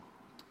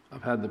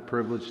I've had the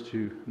privilege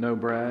to know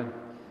Brad,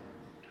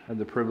 had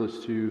the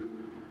privilege to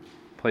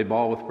play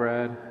ball with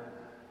Brad.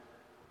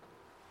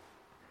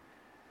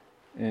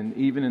 And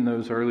even in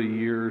those early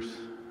years,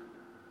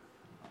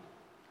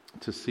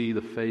 to see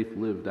the faith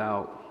lived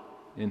out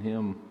in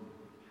him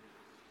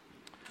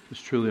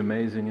is truly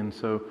amazing. And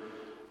so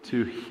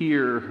to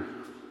hear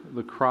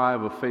the cry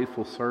of a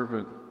faithful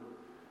servant,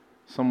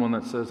 someone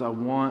that says, I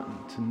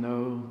want to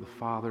know the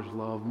Father's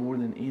love more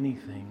than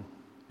anything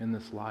in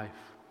this life.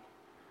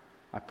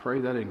 I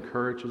pray that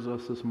encourages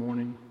us this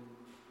morning.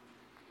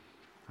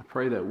 I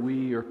pray that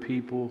we are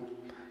people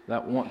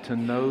that want to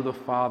know the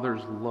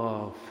Father's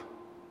love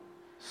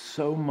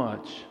so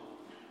much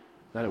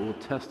that it will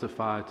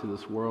testify to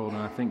this world.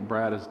 And I think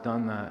Brad has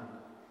done that.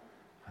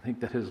 I think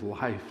that his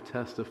life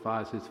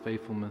testifies his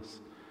faithfulness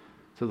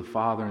to the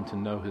Father and to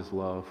know his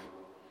love.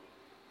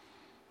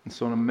 And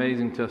so an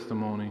amazing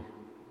testimony.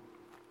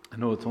 I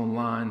know it's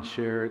online,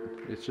 share it.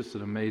 It's just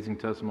an amazing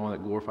testimony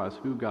that glorifies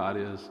who God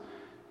is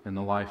and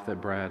the life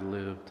that Brad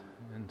lived.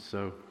 And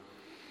so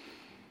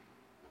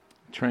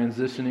trying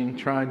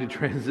to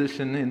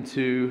transition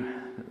into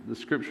the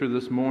scripture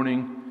this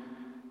morning,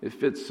 it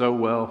fits so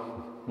well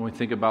when we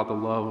think about the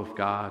love of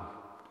God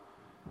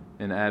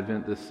in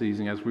Advent this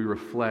season as we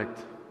reflect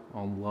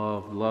on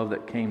love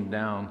that came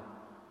down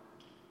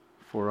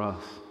for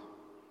us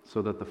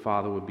so that the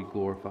Father would be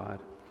glorified.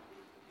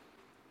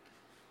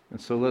 And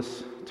so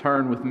let's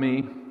turn with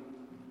me.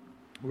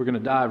 We're going to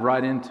dive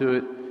right into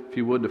it, if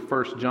you would, to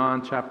 1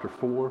 John chapter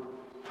 4,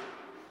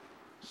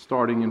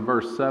 starting in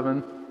verse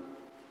 7.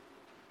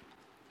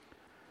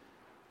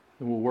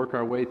 And we'll work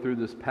our way through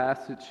this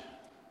passage,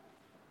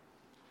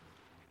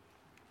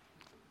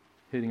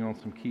 hitting on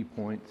some key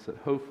points that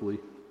hopefully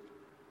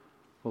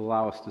will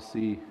allow us to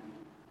see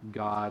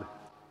God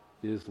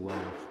is love.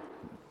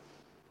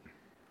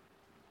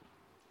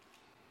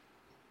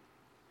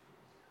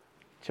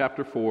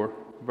 Chapter 4,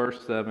 verse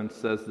 7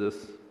 says this: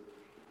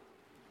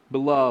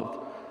 Beloved,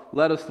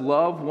 let us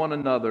love one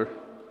another,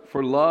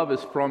 for love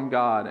is from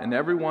God, and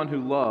everyone who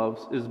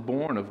loves is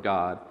born of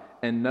God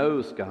and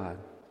knows God.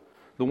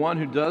 The one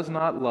who does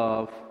not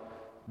love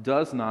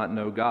does not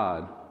know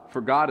God,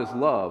 for God is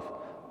love.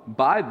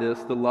 By this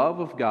the love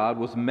of God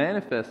was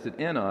manifested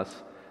in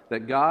us,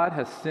 that God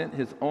has sent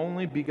his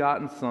only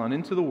begotten Son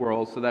into the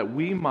world so that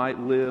we might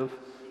live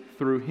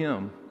through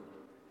him.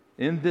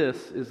 In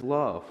this is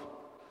love.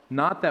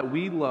 Not that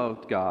we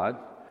loved God,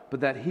 but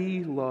that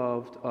he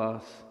loved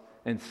us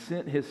and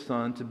sent his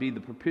Son to be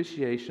the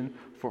propitiation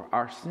for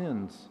our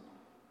sins.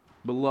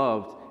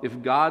 Beloved,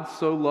 if God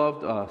so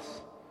loved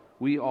us,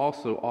 we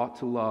also ought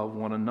to love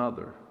one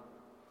another.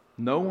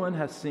 No one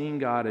has seen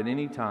God at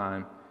any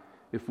time.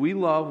 If we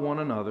love one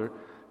another,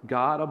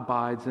 God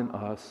abides in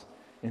us,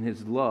 and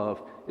his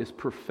love is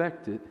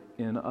perfected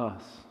in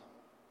us.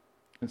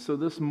 And so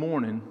this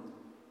morning,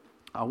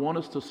 I want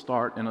us to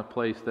start in a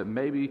place that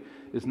maybe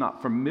is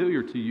not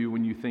familiar to you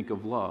when you think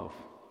of love.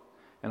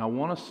 And I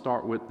want to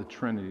start with the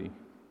Trinity.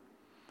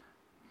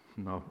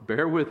 Now,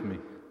 bear with me.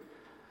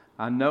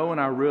 I know and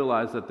I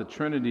realize that the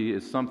Trinity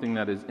is something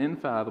that is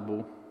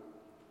infallible,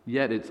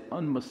 yet it's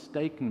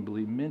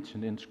unmistakably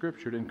mentioned in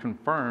Scripture and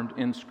confirmed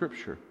in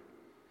Scripture.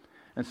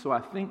 And so I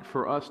think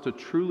for us to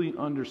truly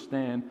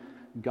understand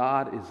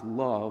God is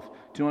love,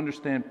 to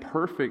understand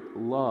perfect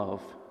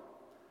love,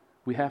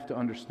 we have to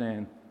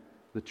understand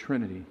the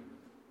Trinity.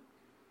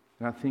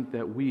 And I think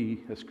that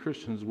we as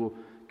Christians will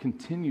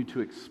continue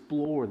to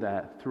explore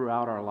that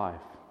throughout our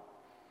life.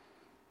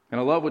 And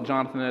I love what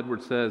Jonathan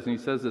Edwards says, and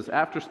he says this: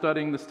 after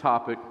studying this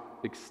topic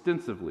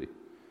extensively,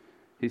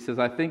 he says,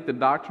 I think the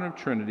doctrine of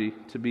Trinity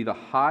to be the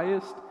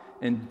highest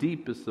and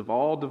deepest of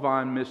all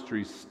divine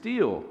mysteries,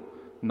 still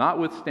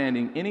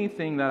notwithstanding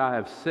anything that I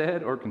have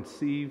said or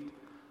conceived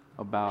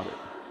about it.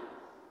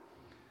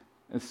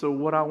 And so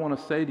what I want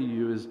to say to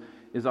you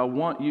is I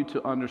want you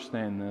to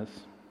understand this,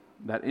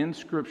 that in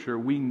Scripture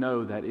we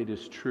know that it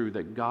is true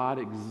that God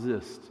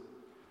exists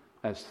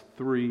as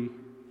three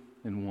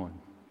in one.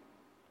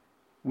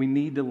 We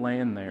need to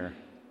land there.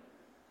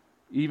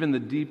 Even the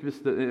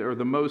deepest or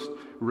the most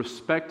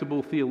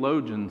respectable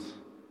theologians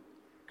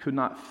could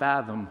not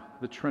fathom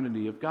the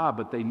Trinity of God,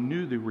 but they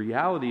knew the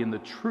reality and the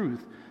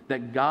truth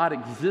that God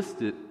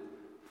existed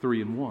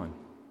three in one.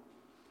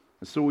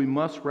 And so we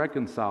must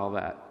reconcile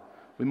that.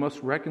 We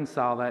must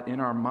reconcile that in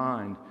our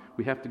mind.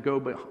 We have to go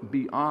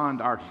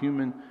beyond our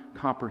human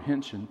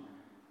comprehension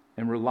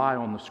and rely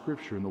on the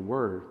Scripture and the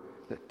Word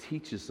that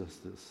teaches us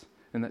this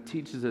and that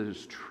teaches that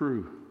it's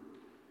true.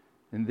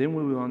 And then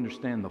we will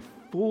understand the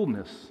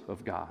fullness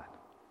of God,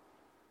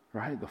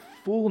 right? The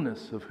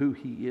fullness of who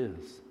he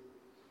is.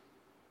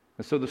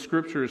 And so the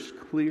Scripture is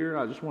clear.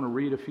 I just want to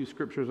read a few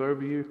scriptures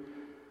over you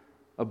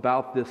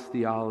about this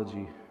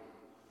theology.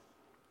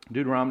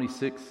 Deuteronomy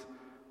 6,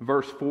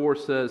 verse 4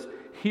 says,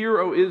 Hear,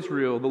 O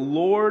Israel, the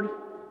Lord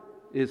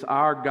is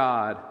our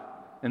God,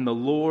 and the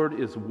Lord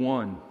is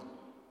one.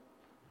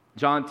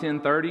 John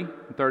 10:30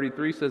 and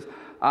 33 says,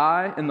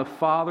 I and the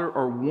Father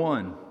are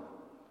one.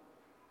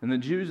 And the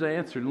Jews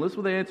answered, and listen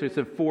what they answered. They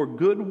said, For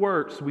good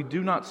works we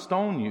do not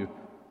stone you,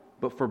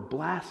 but for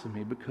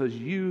blasphemy, because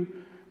you,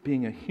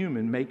 being a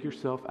human, make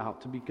yourself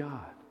out to be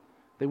God.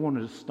 They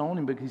wanted to stone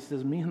him because he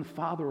says, me and the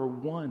Father are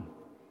one.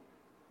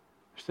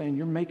 They're saying,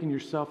 you're making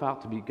yourself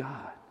out to be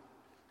God.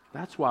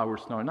 That's why we're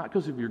stoning, not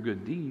because of your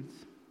good deeds.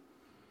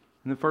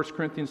 And then 1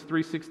 Corinthians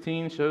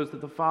 3:16 shows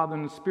that the Father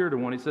and the Spirit are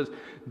one. He says,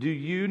 do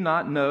you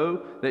not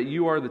know that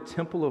you are the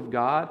temple of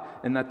God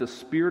and that the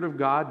Spirit of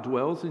God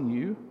dwells in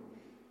you?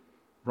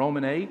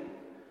 Romans 8,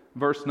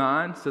 verse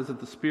 9 says that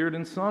the Spirit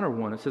and Son are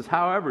one. It says,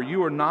 however,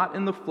 you are not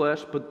in the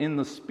flesh, but in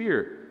the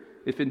Spirit,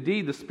 if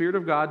indeed the Spirit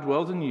of God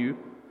dwells in you.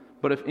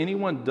 But if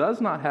anyone does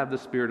not have the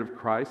Spirit of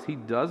Christ, he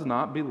does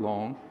not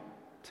belong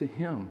to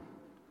him.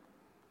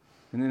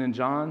 And then in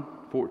John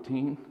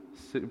 14,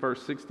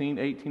 verse 16,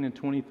 18, and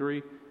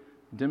 23,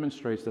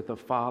 demonstrates that the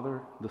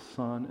Father, the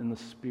Son, and the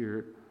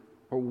Spirit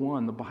are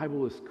one. The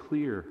Bible is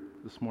clear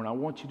this morning. I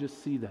want you to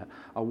see that.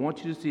 I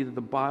want you to see that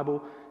the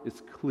Bible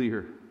is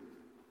clear,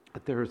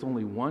 that there is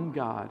only one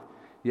God,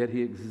 yet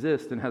he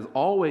exists and has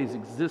always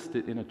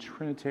existed in a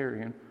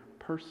Trinitarian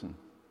person.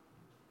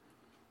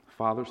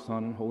 Father,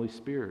 Son, and Holy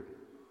Spirit.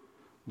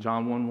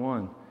 John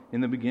 1:1.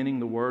 In the beginning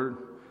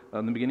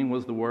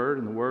was the Word,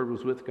 and the Word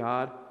was with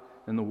God,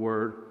 and the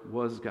Word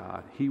was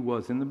God. He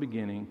was in the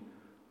beginning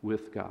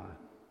with God.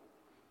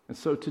 And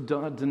so to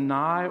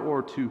deny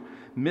or to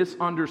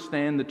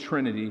misunderstand the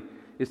Trinity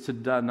is to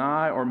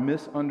deny or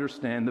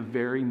misunderstand the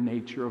very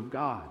nature of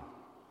God.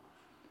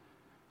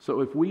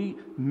 So if we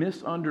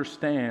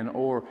misunderstand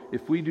or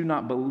if we do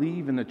not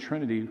believe in the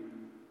Trinity,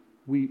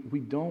 we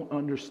don't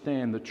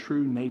understand the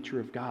true nature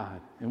of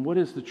God. And what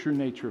is the true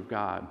nature of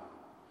God?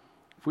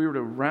 If we were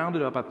to round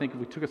it up, I think if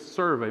we took a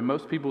survey,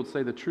 most people would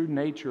say the true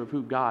nature of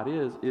who God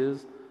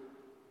is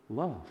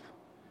love.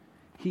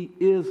 He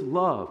is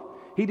love.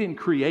 He didn't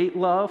create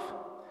love.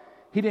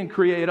 He didn't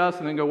create us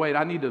and then go, wait,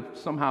 I need to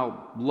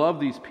somehow love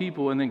these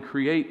people and then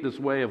create this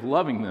way of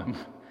loving them.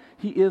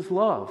 He is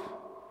love.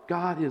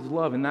 God is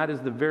love, and that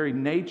is the very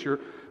nature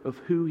of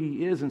who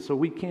he is. And so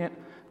we can't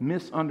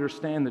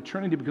misunderstand the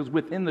Trinity, because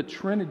within the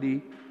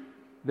Trinity,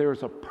 there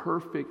is a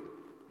perfect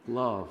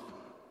love,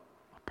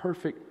 a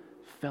perfect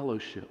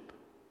fellowship,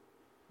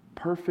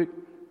 perfect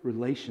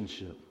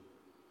relationship.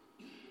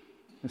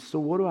 And so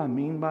what do I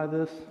mean by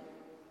this?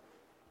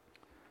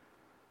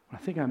 What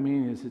I think I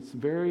mean is it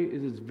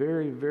is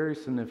very, very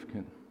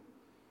significant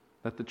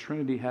that the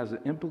Trinity has an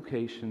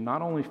implication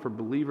not only for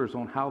believers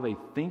on how they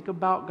think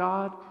about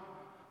God,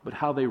 but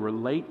how they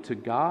relate to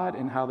God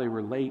and how they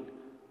relate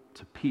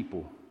to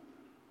people.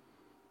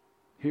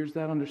 Here's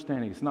that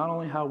understanding. It's not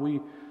only how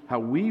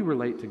we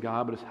relate to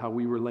God, but it's how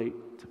we relate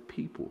to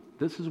people.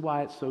 This is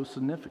why it's so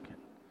significant,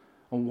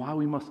 and why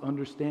we must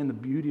understand the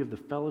beauty of the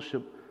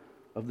fellowship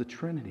of the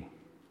Trinity.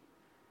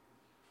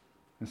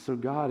 And so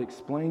God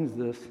explains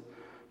this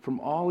from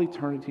all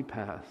eternity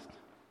past,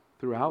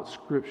 throughout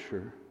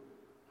Scripture,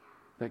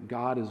 that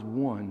God is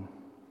one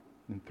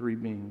in three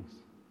beings,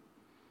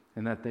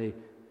 and that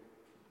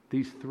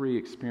these three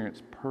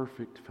experience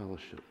perfect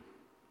fellowship.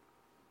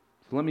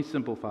 So let me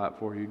simplify it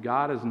for you.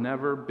 God has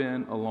never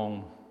been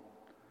alone.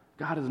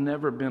 God has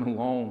never been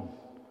alone,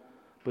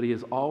 but he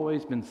has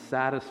always been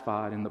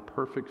satisfied in the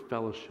perfect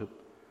fellowship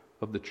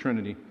of the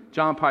Trinity.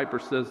 John Piper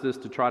says this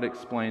to try to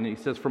explain it. He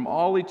says, from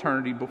all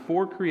eternity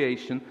before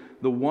creation,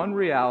 the one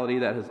reality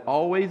that has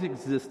always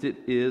existed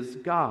is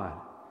God.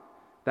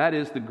 That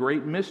is the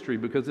great mystery,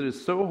 because it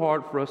is so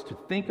hard for us to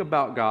think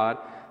about God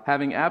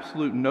having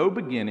absolute no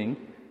beginning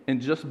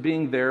and just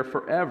being there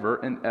forever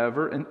and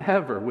ever and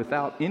ever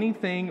without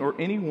anything or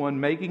anyone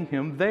making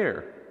him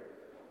there.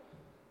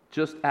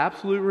 Just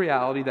absolute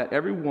reality that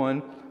every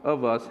one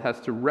of us has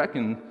to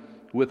reckon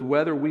with,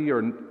 whether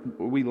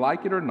we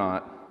like it or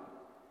not.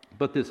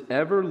 But this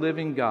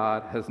ever-living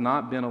God has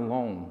not been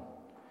alone.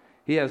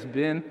 He has not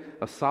been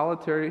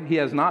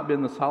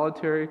the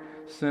solitary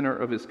center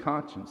of his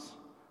conscience.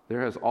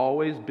 There has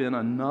always been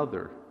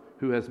another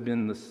who has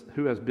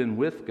been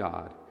with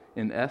God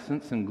in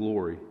essence and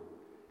glory,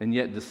 and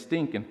yet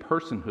distinct in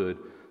personhood,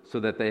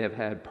 so that they have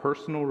had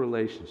personal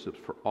relationships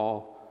for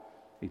all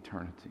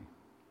eternity.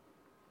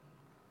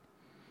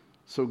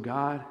 So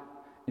God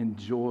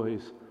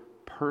enjoys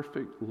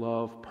perfect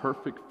love,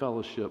 perfect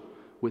fellowship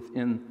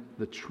within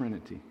the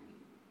Trinity.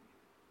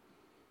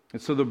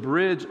 And so the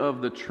bridge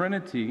of the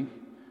Trinity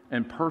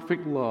and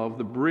perfect love,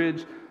 the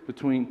bridge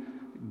between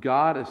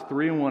God as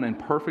three in one and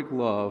perfect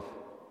love,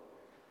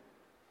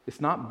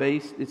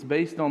 it's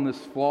based on this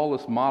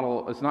flawless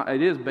model.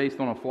 It is based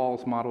on a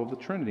flawless model of the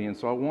Trinity. And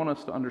so I want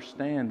us to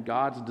understand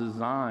God's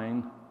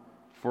design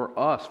for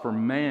us, for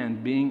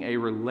man being a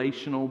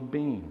relational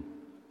being.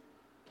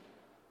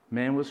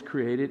 Man was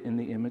created in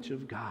the image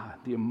of God,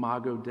 the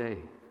Imago Dei.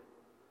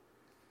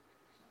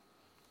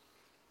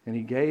 And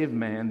he gave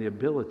man the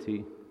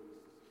ability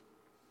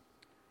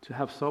to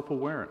have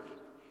self-awareness,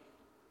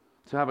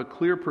 to have a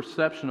clear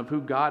perception of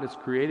who God has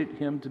created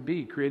him to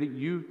be, created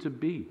you to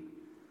be.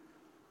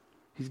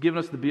 He's given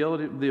us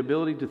the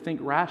ability to think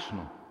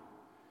rational.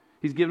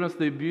 He's given us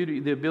the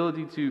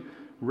ability to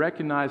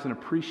recognize and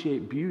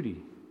appreciate beauty.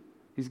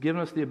 He's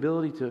given us the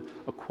ability to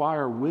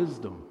acquire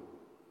wisdom.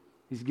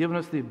 He's given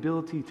us the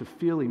ability to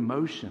feel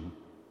emotion.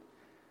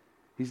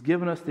 He's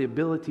given us the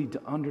ability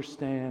to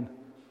understand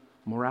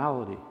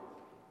morality.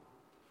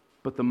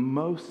 But the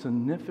most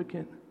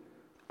significant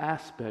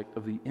aspect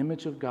of the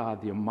image of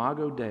God, the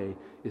Imago Dei,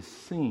 is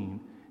seen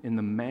in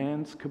the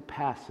man's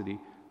capacity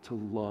to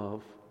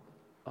love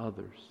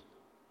others.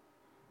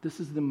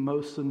 This is the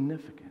most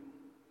significant.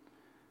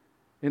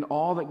 In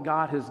all that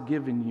God has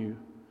given you,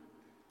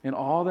 in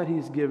all that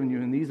He's given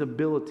you, in these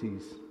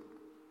abilities,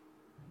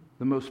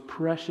 the most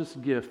precious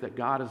gift that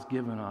God has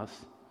given us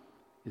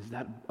is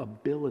that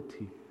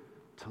ability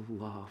to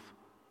love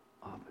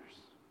others.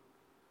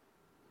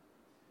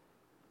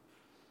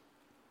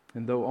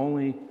 And though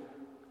only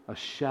a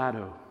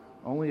shadow,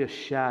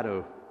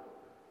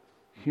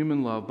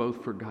 human love,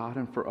 both for God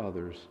and for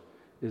others,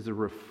 is a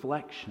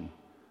reflection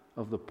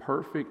of the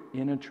perfect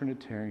inner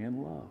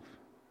Trinitarian love.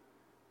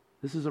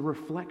 This is a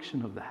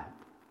reflection of that.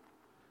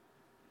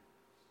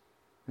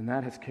 And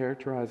that has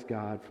characterized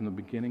God from the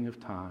beginning of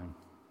time.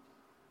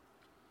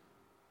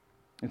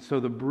 And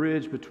so the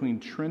bridge between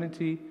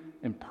Trinity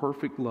and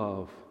perfect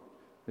love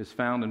is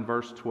found in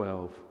verse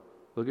 12.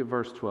 Look at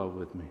verse 12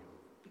 with me.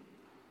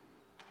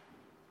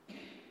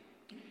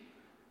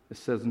 It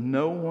says,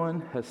 "No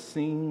one has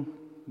seen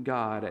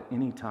God at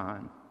any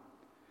time.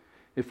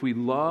 If we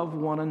love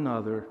one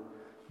another,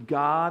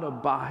 God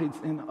abides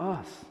in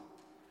us,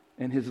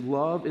 and His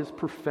love is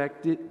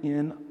perfected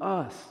in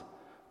us."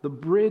 The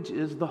bridge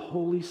is the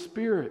Holy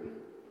Spirit.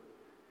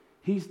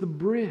 He's the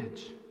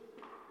bridge.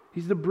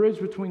 He's the bridge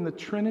between the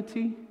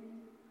Trinity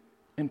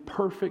and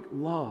perfect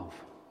love.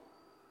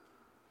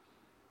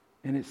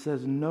 And it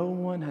says, no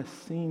one has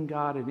seen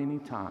God at any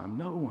time.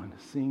 No one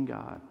has seen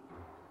God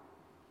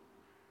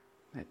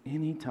at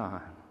any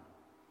time.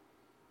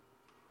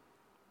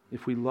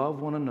 If we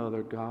love one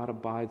another, God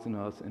abides in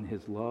us, and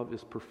His love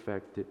is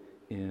perfected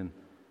in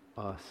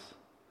us.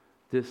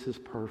 This is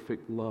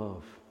perfect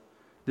love.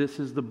 This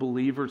is the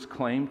believer's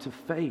claim to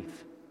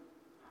faith.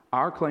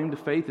 Our claim to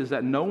faith is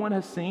that no one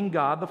has seen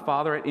God the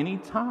Father at any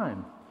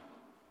time.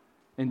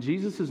 And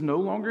Jesus is no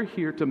longer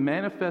here to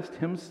manifest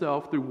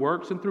Himself through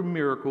works and through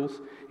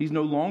miracles. He's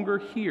no longer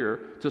here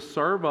to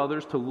serve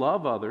others, to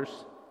love others,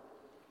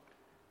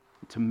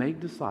 to make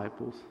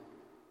disciples.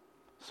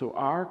 So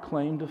our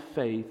claim to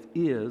faith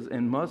is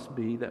and must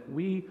be that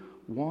we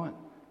want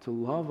to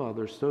love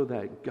others so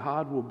that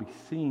God will be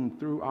seen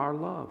through our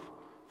love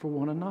for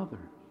one another.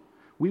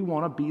 We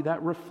want to be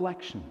that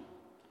reflection.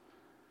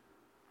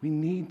 We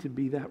need to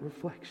be that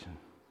reflection.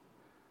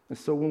 And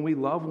so when we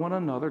love one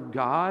another,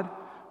 God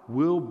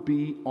will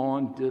be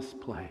on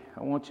display.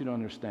 I want you to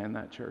understand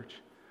that, church.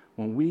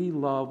 When we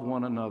love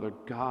one another,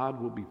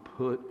 God will be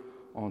put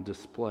on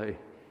display.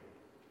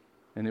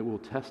 And it will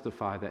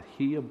testify that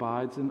He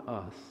abides in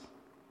us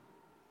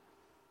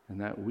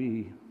and that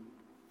we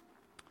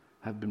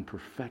have been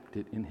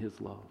perfected in His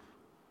love.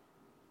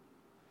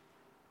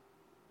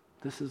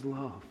 This is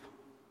love.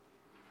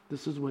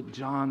 This is what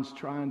John's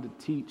trying to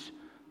teach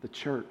the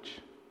church.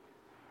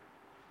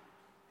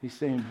 He's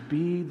saying,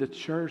 be the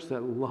church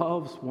that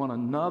loves one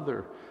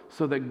another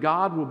so that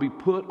God will be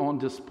put on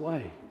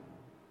display.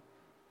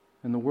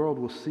 And the world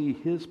will see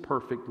His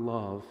perfect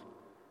love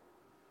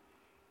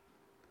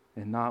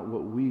and not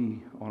what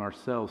we on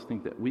ourselves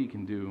think that we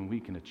can do and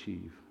we can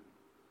achieve.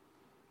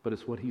 But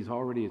it's what He's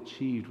already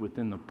achieved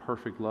within the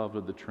perfect love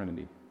of the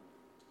Trinity.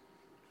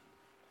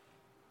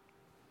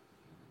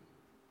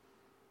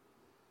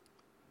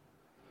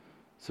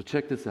 So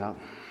check this out.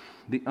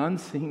 The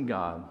unseen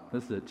God,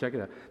 this is it, check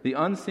it out. The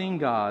unseen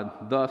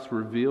God thus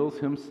reveals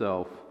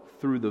Himself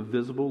through the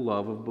visible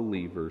love of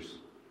believers.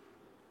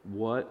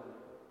 What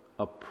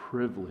a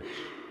privilege.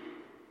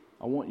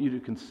 I want you to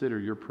consider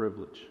your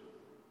privilege.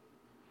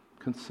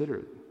 Consider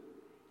it.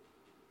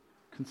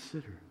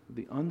 Consider.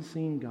 The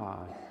unseen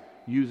God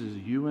uses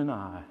you and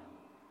I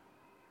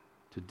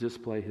to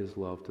display His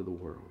love to the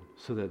world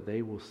so that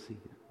they will see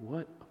it.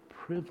 What a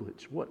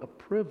privilege. What a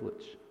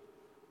privilege.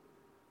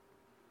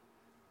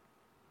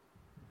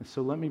 And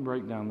so let me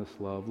break down this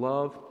love.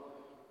 Love,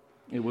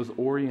 it was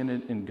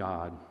oriented in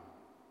God.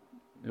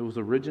 It was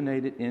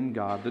originated in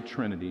God, the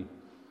Trinity.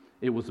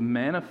 It was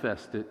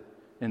manifested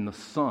in the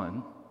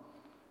Son.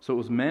 So it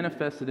was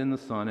manifested in the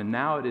Son, and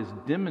now it is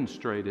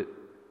demonstrated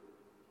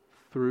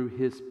through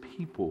His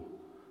people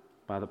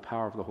by the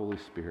power of the Holy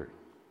Spirit.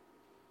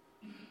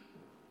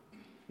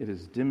 It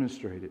is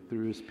demonstrated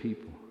through His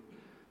people.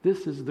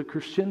 This is the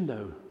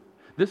crescendo.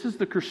 This is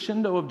the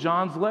crescendo of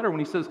John's letter when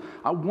he says,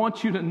 I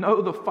want you to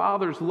know the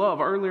Father's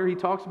love. Earlier he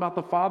talks about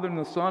the Father and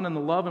the Son and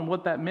the love and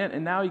what that meant.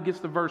 And now he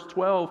gets to verse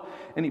 12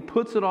 and he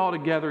puts it all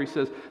together. He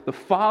says, the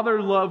Father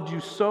loved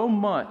you so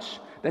much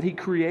that He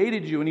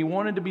created you and He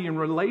wanted to be in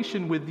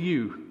relation with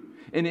you.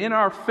 And in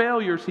our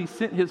failures, He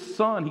sent His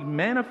Son. He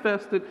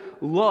manifested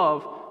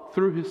love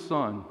through His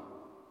Son.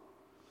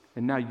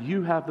 And now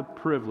you have the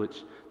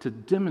privilege to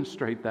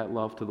demonstrate that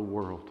love to the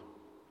world.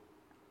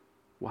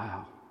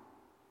 Wow.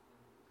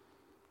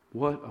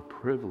 What a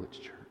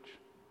privilege, church.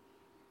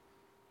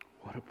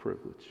 What a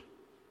privilege.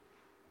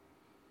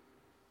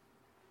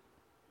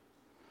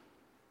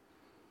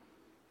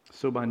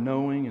 So by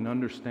knowing and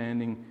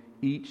understanding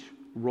each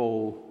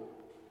role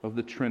of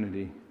the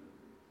Trinity,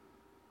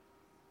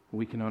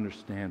 we can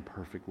understand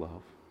perfect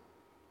love.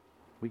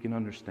 We can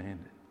understand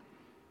it.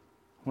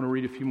 I want to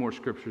read a few more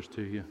scriptures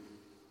to you.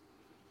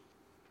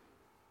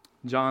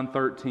 John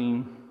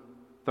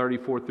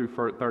 13:34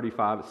 through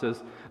 35, it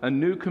says, "A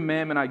new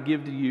commandment I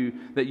give to you,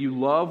 that you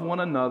love one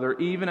another,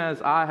 even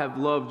as I have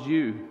loved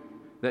you,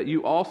 that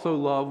you also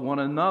love one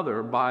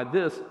another. By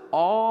this,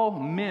 all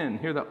men,"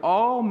 hear that,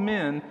 "all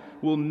men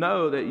will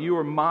know that you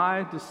are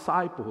my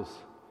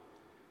disciples,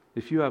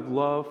 if you have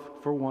love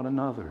for one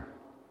another."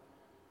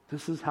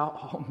 This is how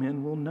all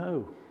men will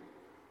know.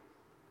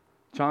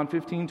 John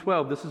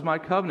 15:12, "This is my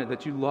covenant,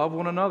 that you love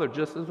one another,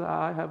 just as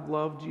I have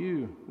loved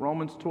you."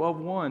 Romans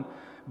 12:1,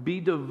 "Be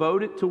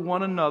devoted to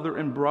one another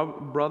in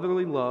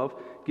brotherly love.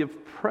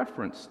 Give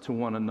preference to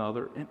one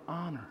another in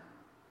honor."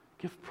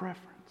 Give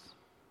preference.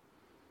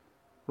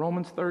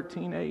 Romans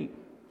 13:8,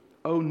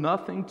 "Owe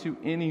nothing to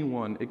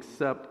anyone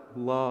except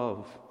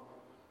love."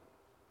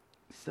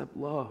 Except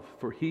love.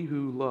 "For he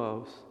who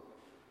loves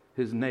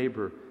his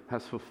neighbor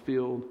has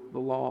fulfilled the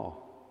law."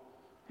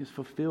 He's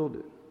fulfilled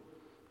it.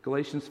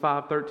 Galatians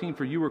 5:13,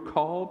 "For you were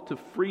called to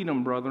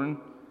freedom,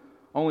 brethren.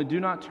 Only do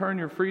not turn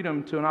your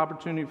freedom to an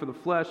opportunity for the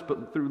flesh,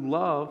 but through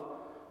love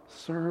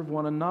serve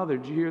one another."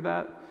 Did you hear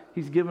that?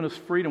 He's given us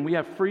freedom. We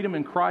have freedom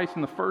in Christ,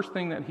 and the first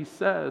thing that he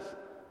says,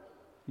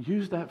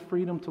 use that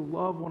freedom to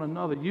love one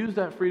another. Use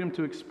that freedom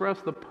to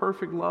express the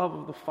perfect love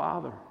of the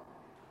Father.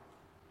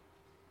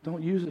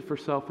 Don't use it for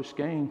selfish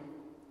gain.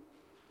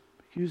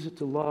 Use it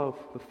to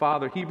love the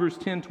Father. Hebrews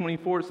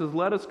 10:24 says,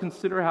 "Let us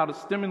consider how to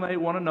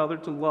stimulate one another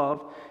to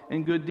love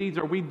and good deeds."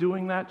 Are we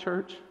doing that,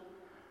 church?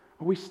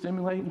 Are we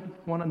stimulating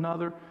one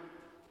another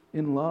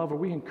in love? Are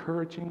we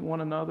encouraging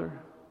one another?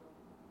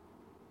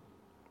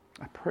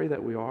 I pray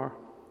that we are.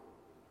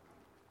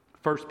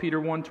 1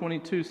 Peter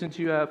 1:22, "Since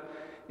you have,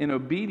 in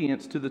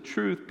obedience to the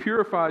truth,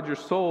 purified your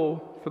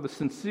soul for the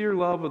sincere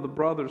love of the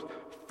brothers,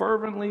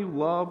 fervently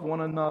love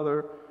one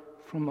another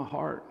from the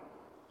heart."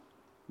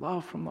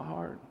 Love from the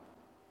heart.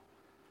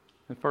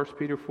 In 1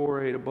 Peter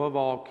 4:8, "Above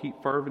all, keep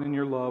fervent in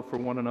your love for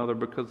one another,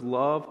 because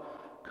love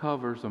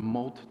covers a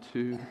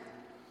multitude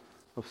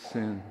of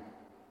sin."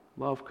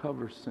 Love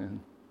covers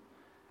sin.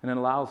 And it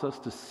allows us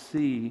to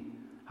see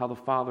how the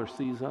Father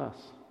sees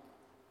us.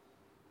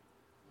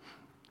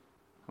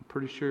 I'm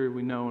pretty sure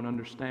we know and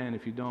understand.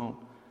 If you don't,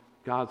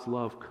 God's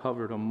love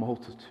covered a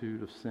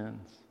multitude of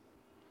sins.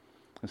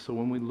 And so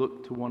when we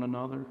look to one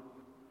another,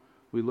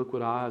 we look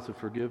with eyes of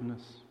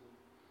forgiveness.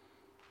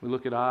 We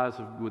look at eyes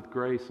with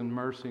grace and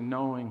mercy,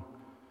 knowing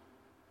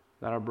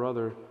that our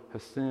brother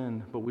has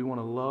sinned, but we want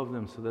to love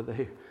them so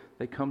that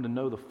they come to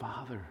know the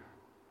Father.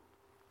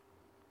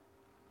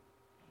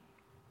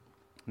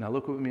 Now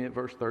look with me at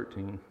verse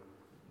 13.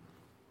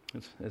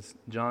 As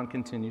John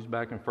continues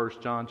back in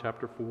 1 John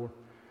chapter 4,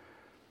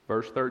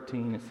 verse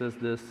 13, it says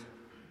this,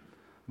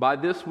 "By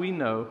this we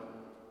know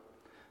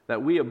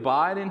that we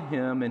abide in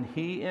him and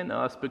he in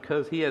us,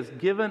 because he has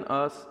given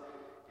us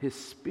his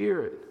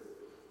Spirit."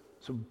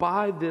 So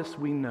by this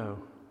we know.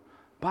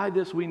 By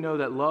this we know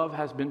that love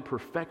has been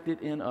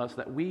perfected in us,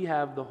 that we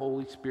have the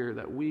Holy Spirit,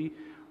 that we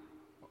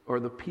are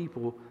the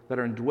people that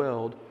are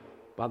indwelled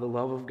by the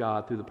love of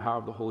God through the power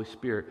of the Holy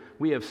Spirit.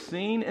 "We have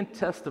seen and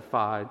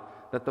testified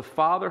that the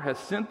Father has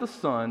sent the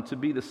Son to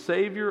be the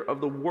Savior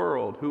of the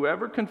world.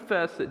 Whoever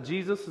confesses that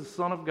Jesus is the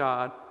Son of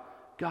God,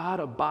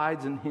 God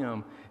abides in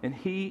him, and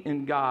he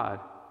in God.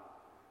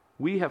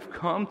 We have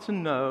come to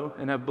know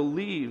and have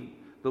believed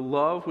the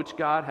love which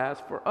God has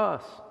for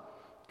us.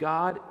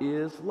 God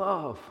is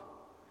love.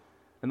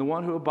 And the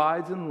one who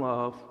abides in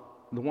love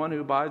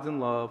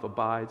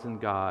abides in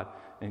God,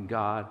 and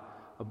God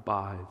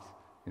abides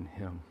in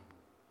him."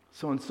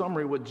 So in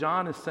summary, what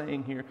John is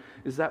saying here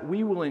is that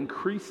we will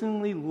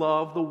increasingly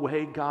love the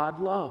way God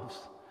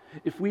loves.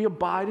 If we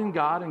abide in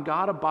God and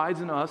God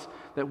abides in us,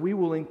 that we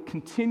will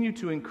continue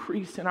to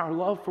increase in our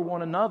love for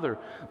one another,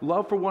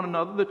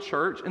 the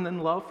church, and then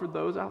love for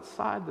those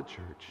outside the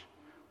church.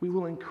 We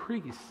will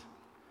increase.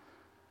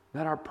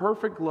 That our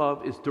perfect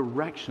love is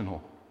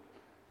directional.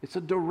 It's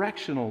a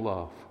directional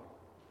love.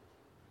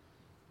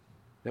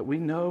 That we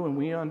know and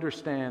we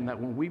understand that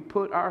when we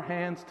put our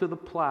hands to the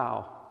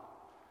plow,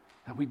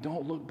 that we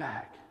don't look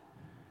back.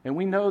 And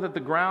we know that the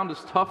ground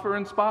is tougher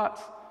in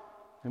spots,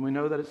 and we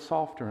know that it's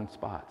softer in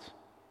spots.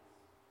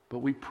 But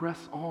we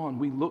press on.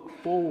 We look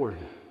forward.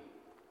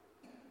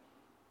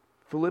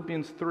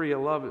 Philippians 3, I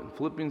love it.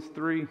 Philippians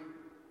 3,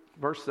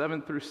 verse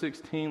 7 through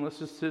 16. Let's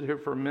just sit here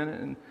for a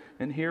minute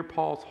and hear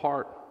Paul's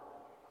heart.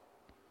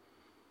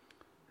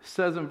 It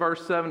says in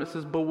verse 7, it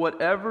says, "But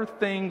whatever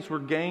things were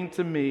gained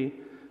to me,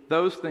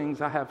 those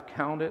things I have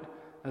counted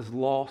as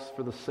loss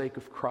for the sake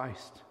of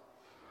Christ.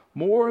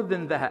 More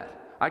than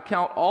that, I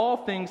count all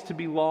things to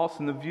be lost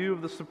in the view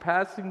of the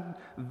surpassing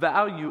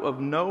value of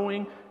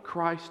knowing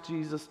Christ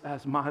Jesus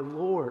as my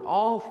Lord."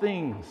 All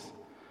things,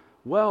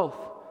 wealth,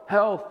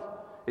 health,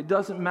 it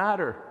doesn't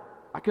matter.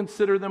 I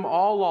consider them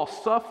all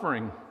lost.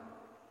 Suffering,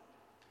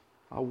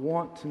 I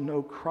want to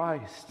know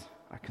Christ.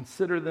 I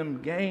consider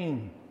them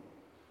gain.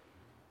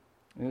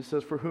 And it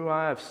says, "For whom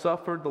I have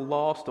suffered the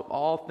loss of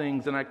all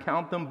things, and I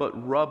count them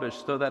but rubbish,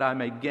 so that I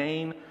may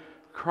gain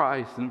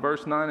Christ." In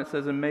verse 9 it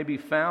says, "And may be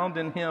found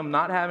in him,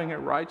 not having a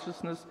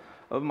righteousness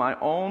of my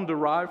own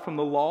derived from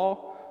the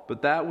law,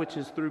 but that which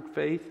is through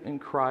faith in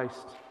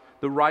Christ,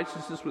 the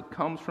righteousness which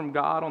comes from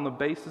God on the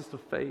basis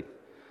of faith,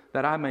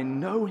 that I may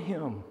know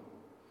him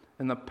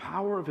and the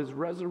power of his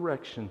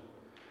resurrection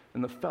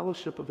and the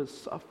fellowship of his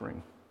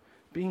suffering,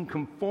 being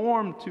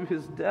conformed to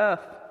his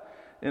death,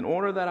 in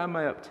order that I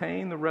may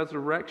obtain the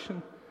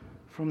resurrection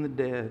from the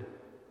dead.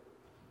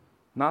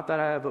 Not that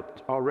I have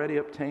already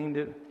obtained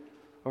it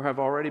or have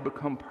already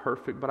become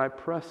perfect, but I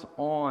press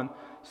on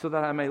so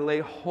that I may lay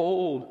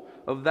hold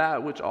of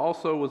that which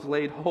also was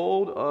laid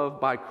hold of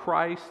by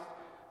Christ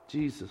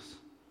Jesus.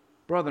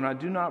 Brethren, I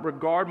do not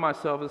regard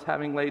myself as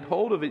having laid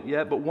hold of it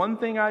yet, but one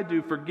thing I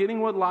do, forgetting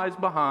what lies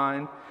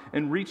behind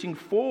and reaching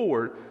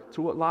forward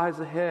to what lies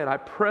ahead, I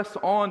press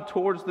on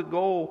towards the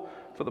goal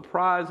for the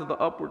prize of the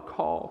upward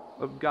call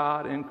of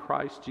God in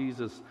Christ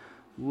Jesus.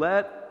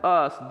 Let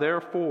us,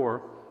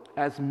 therefore,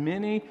 as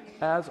many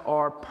as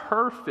are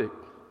perfect,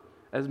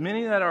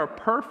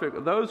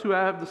 those who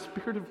have the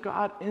Spirit of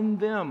God in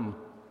them,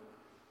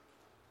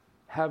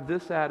 have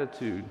this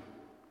attitude.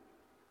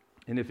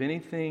 And if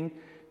anything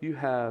you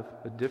have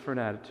a different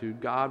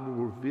attitude, God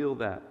will reveal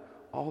that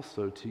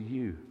also to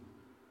you.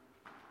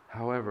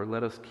 However,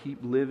 let us keep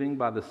living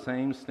by the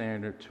same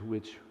standard to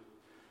which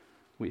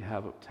we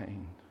have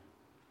obtained.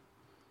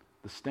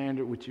 The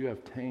standard which you have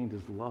obtained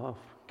is love.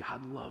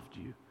 God loved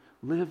you.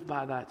 Live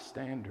by that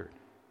standard.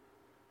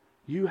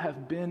 You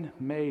have been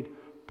made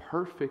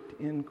perfect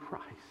in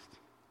Christ.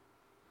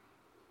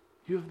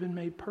 You have been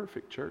made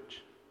perfect,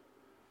 church.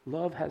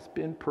 Love has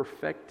been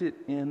perfected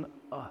in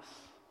us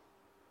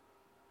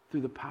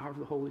through the power of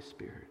the Holy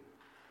Spirit.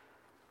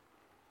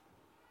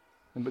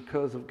 And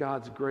because of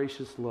God's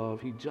gracious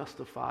love, He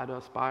justified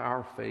us by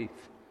our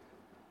faith.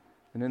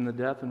 And in the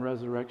death and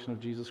resurrection of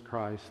Jesus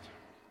Christ,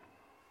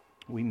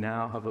 we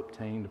now have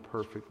obtained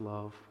perfect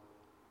love.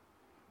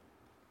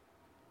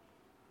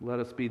 Let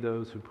us be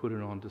those who put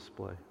it on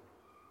display.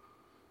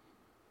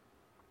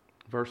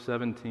 Verse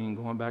 17,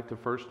 going back to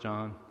 1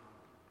 John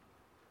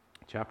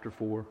chapter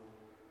 4,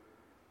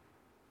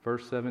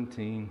 verse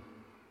 17.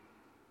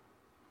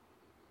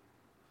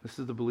 This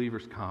is the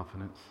believer's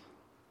confidence.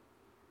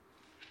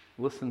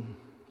 Listen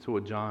to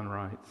what John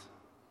writes.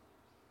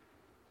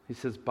 He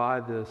says, "By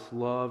this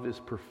love is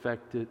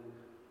perfected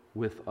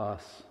with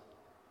us,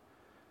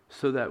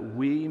 so that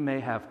we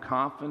may have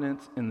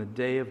confidence in the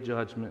day of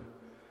judgment,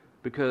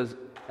 because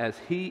as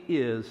He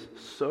is,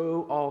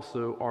 so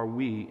also are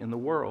we in the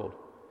world.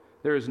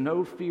 There is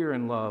no fear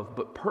in love,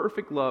 but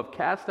perfect love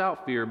casts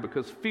out fear,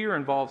 because fear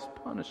involves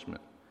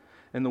punishment.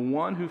 And the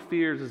one who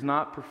fears is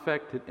not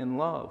perfected in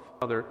love.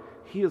 Other,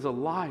 he is a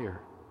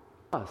liar.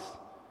 Us.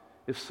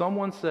 If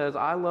someone says,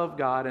 'I love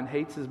God,' and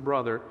hates his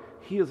brother,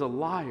 he is a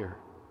liar.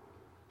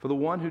 For the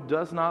one who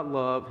does not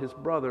love his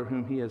brother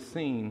whom he has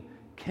seen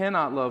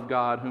cannot love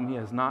God whom he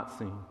has not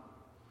seen.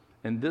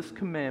 And this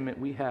commandment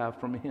we have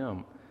from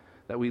Him,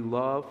 that we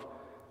love,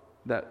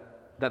 that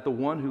the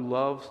one who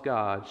loves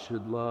God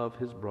should love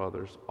his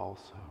brothers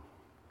also.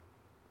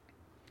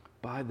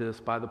 By this,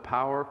 by the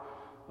power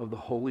of the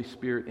Holy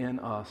Spirit in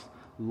us,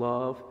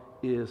 love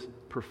is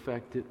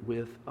perfected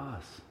with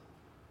us,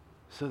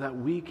 so that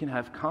we can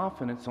have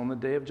confidence on the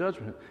day of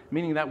judgment.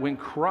 Meaning that when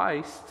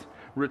Christ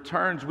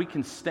returns, we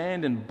can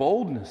stand in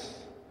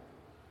boldness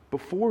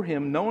before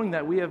Him, knowing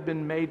that we have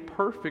been made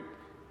perfect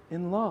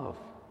in love.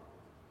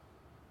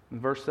 In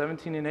verse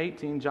 17 and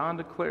 18, John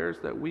declares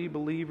that we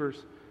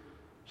believers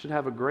should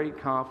have a great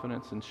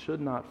confidence and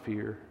should not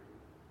fear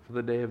for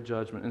the day of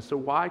judgment. And so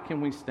why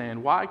can we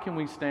stand? Why can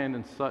we stand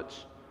in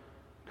such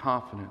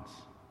confidence?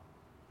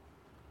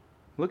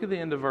 Look at the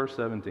end of verse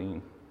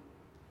 17.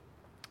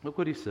 Look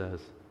what he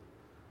says.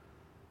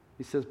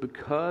 He says,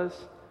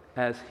 "Because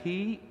as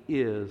He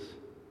is,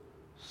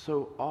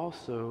 so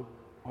also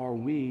are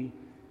we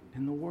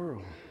in the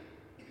world."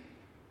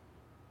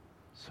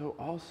 So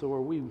also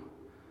are we.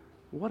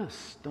 What a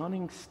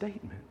stunning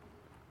statement.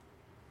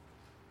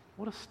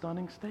 What a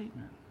stunning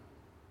statement.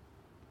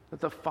 That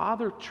the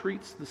Father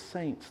treats the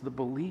saints, the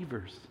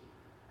believers,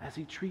 as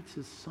He treats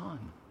His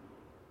Son.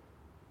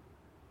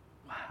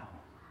 Wow.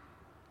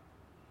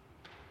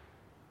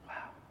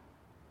 Wow.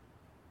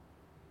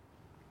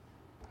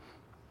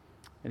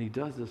 And He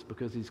does this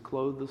because He's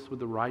clothed us with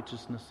the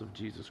righteousness of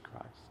Jesus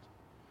Christ.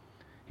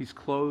 He's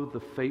clothed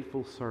the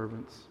faithful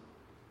servants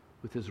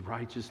with His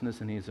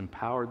righteousness, and He has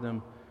empowered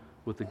them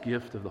with the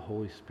gift of the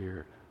Holy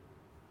Spirit,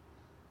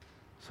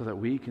 so that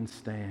we can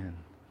stand,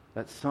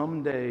 that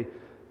someday,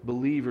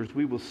 believers,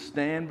 we will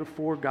stand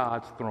before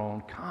God's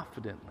throne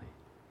confidently,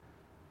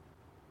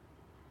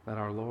 that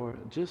our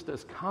Lord, just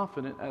as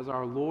confident as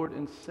our Lord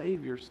and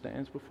Savior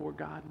stands before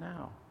God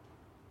now.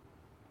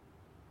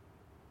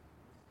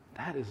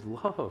 That is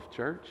love,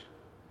 church.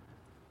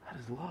 That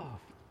is love.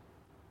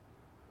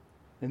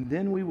 And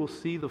then we will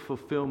see the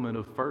fulfillment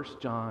of 1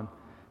 John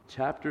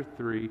chapter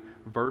 3,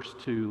 verse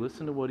 2.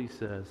 Listen to what he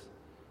says.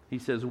 He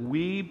says,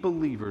 we the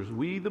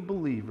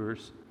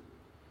believers,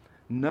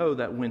 know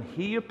that when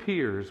He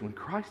appears, when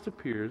Christ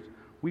appears,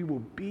 we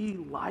will be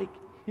like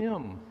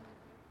Him,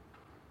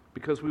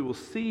 because we will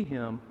see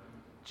Him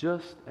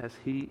just as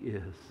He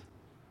is.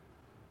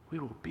 We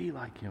will be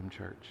like Him,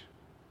 church.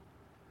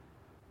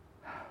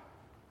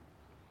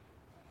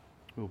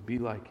 We will be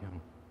like Him.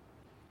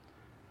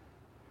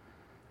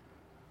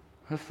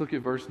 Let's look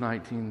at verse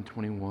 19 and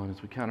 21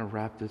 as we kind of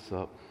wrap this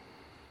up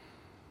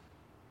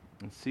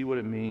and see what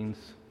it means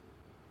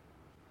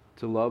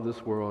to love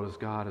this world as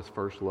God has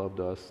first loved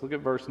us. Look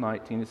at verse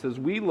 19. It says,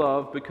 we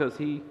love because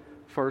He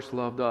first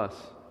loved us.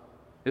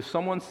 If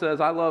someone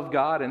says, I love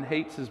God, and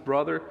hates his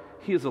brother,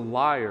 he is a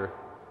liar.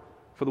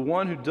 For the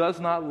one who does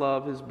not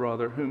love his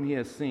brother whom he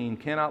has seen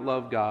cannot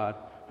love God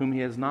whom he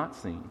has not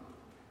seen.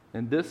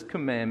 And this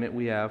commandment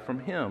we have from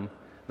Him,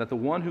 that the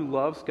one who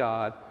loves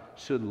God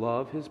should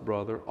love his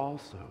brother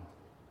also.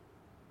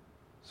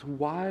 So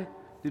why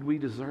did we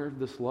deserve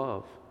this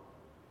love?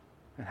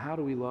 And how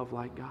do we love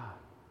like God?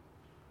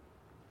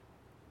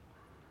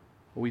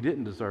 Well, we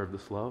didn't deserve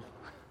this love.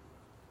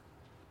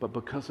 But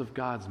because of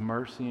God's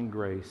mercy and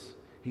grace,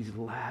 He's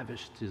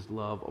lavished His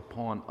love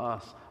upon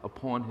us,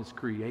 upon His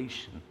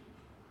creation.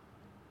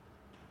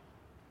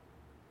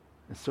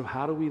 And so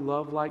how do we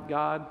love like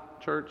God,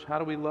 church? How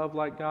do we love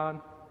like God?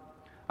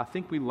 I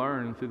think we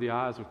learn through the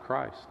eyes of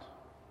Christ.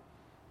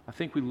 I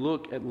think we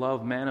look at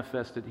love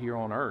manifested here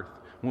on earth.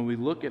 When we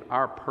look at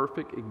our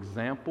perfect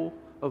example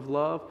of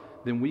love,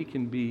 then we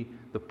can be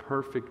the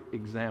perfect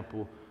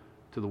example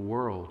to the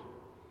world.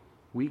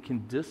 We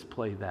can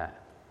display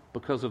that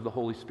because of the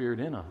Holy Spirit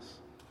in us.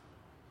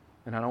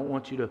 And I don't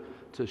want you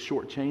to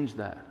shortchange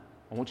that.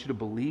 I want you to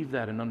believe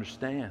that and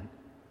understand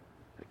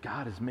that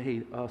God has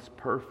made us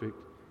perfect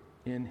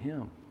in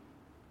Him.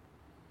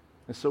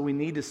 And so we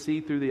need to see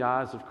through the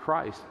eyes of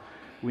Christ.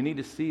 We need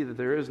to see that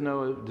there is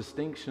no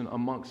distinction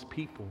amongst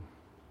people.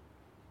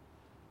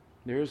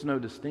 There is no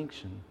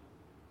distinction.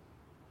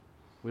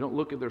 We don't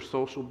look at their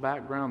social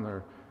background,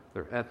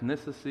 their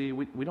ethnicity.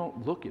 We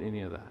don't look at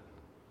any of that.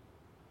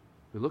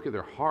 We look at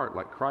their heart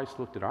like Christ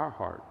looked at our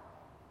heart.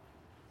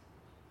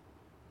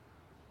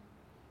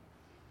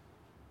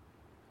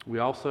 We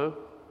also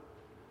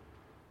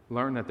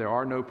learn that there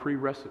are no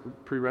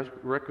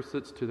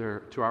prerequisites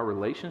to our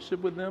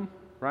relationship with them,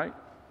 right?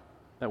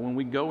 That when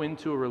we go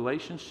into a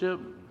relationship,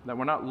 that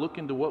we're not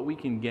looking to what we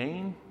can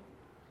gain.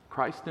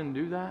 Christ didn't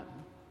do that.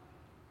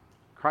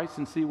 Christ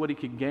didn't see what He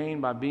could gain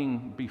by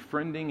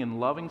befriending and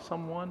loving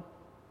someone.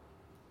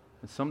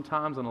 And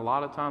sometimes, and a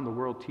lot of times, the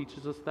world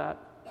teaches us that.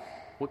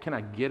 What can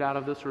I get out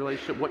of this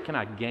relationship? What can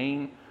I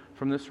gain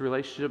from this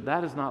relationship?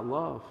 That is not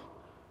love.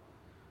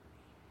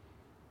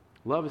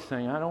 Love is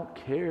saying, I don't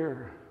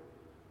care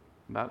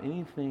about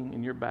anything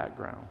in your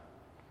background.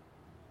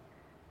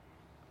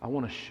 I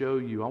want to show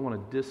you, I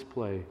want to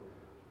display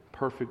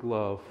perfect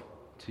love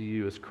to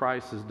you as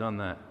Christ has done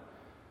that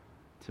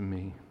to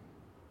me.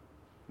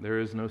 There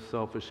is no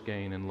selfish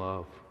gain in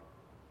love.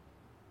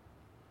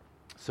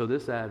 So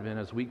this Advent,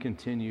 as we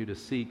continue to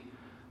seek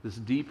this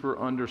deeper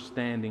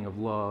understanding of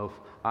love,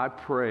 I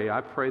pray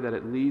that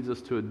it leads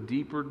us to a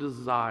deeper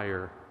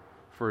desire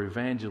for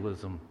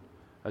evangelism,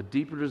 a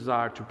deeper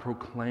desire to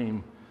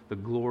proclaim the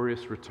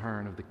glorious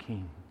return of the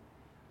King.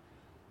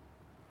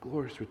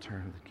 Glorious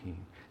return of the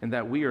King. And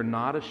that we are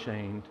not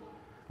ashamed,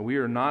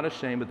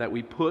 but that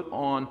we put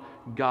on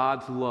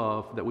God's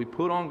love, and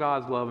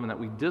that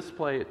we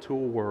display it to a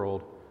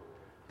world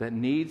that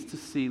needs to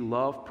see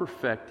love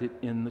perfected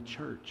in the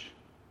church.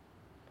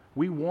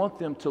 We want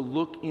them to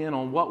look in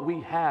on what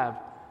we have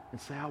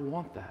and say, I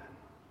want that.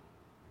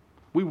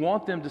 We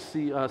want them to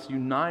see us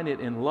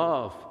united in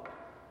love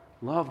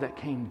that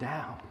came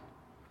down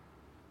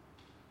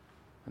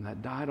and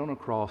that died on a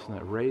cross and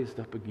that raised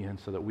up again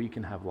so that we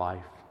can have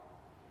life.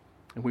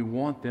 And we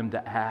want them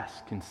to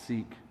ask and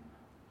seek,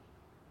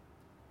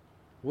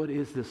 what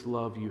is this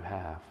love you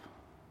have?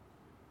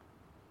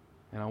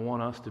 And I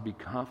want us to be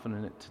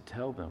confident to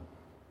tell them.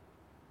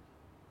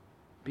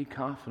 Be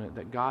confident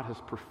that God has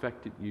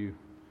perfected you.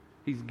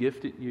 He's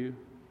gifted you.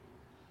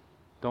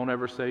 Don't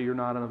ever say you're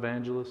not an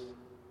evangelist.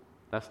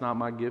 That's not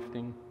my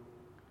gifting.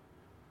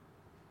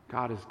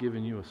 God has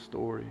given you a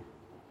story.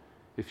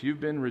 If you've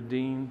been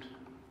redeemed,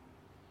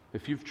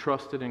 if you've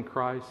trusted in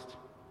Christ,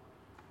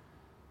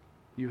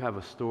 you have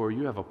a story.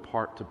 You have a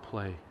part to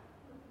play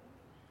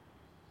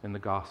in the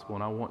gospel,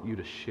 and I want you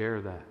to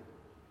share that.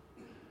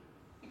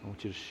 I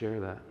want you to share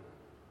that.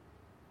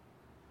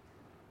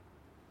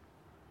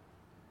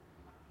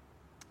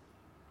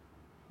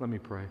 Let me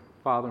pray.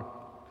 Father,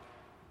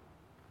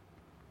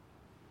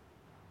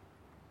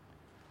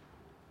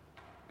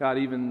 God,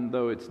 even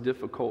though it's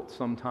difficult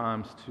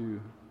sometimes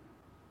to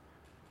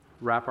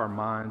wrap our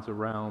minds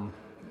around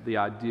the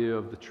idea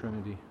of the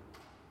Trinity,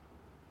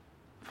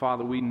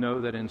 Father, we know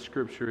that in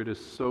Scripture it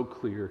is so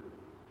clear.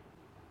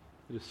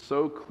 It is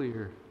so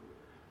clear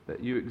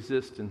that you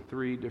exist in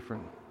three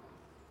different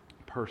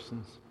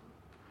persons,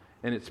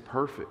 and it's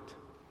perfect.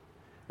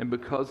 And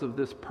because of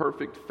this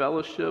perfect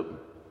fellowship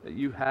that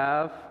you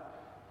have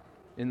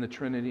in the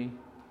Trinity,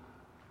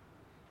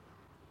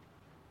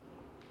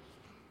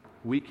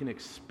 we can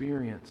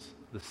experience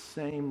the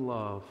same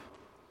love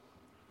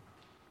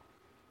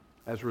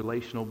as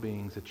relational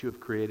beings that you have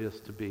created us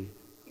to be.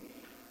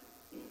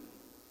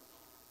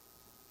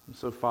 And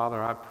so,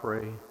 Father, I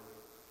pray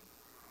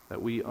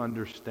that we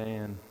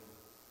understand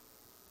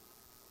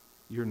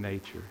your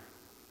nature,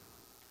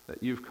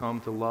 that you've come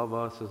to love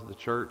us as the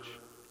church,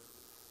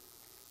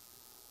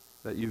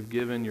 that you've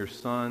given your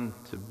Son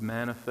to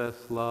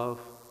manifest love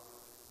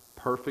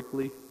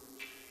perfectly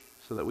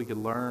so that we could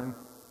learn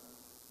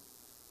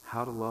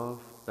how to love,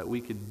 that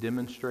we could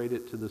demonstrate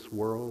it to this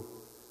world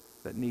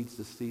that needs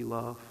to see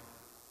love.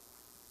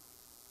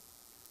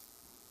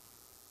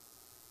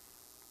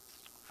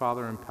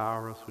 Father,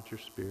 empower us with your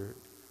Spirit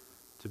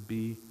to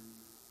be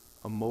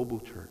a mobile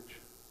church,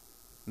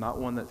 not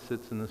one that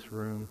sits in this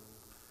room,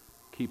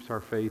 keeps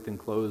our faith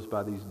enclosed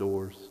by these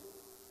doors,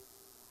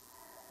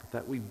 but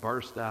that we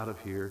burst out of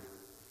here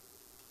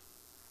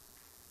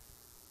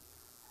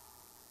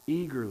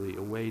eagerly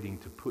awaiting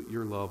to put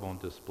your love on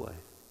display.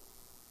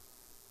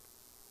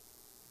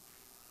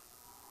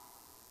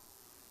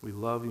 We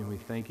love you and we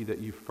thank you that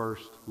you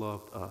first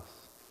loved us.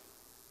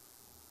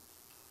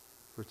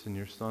 For it's in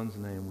your Son's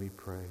name we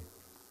pray.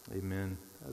 Amen.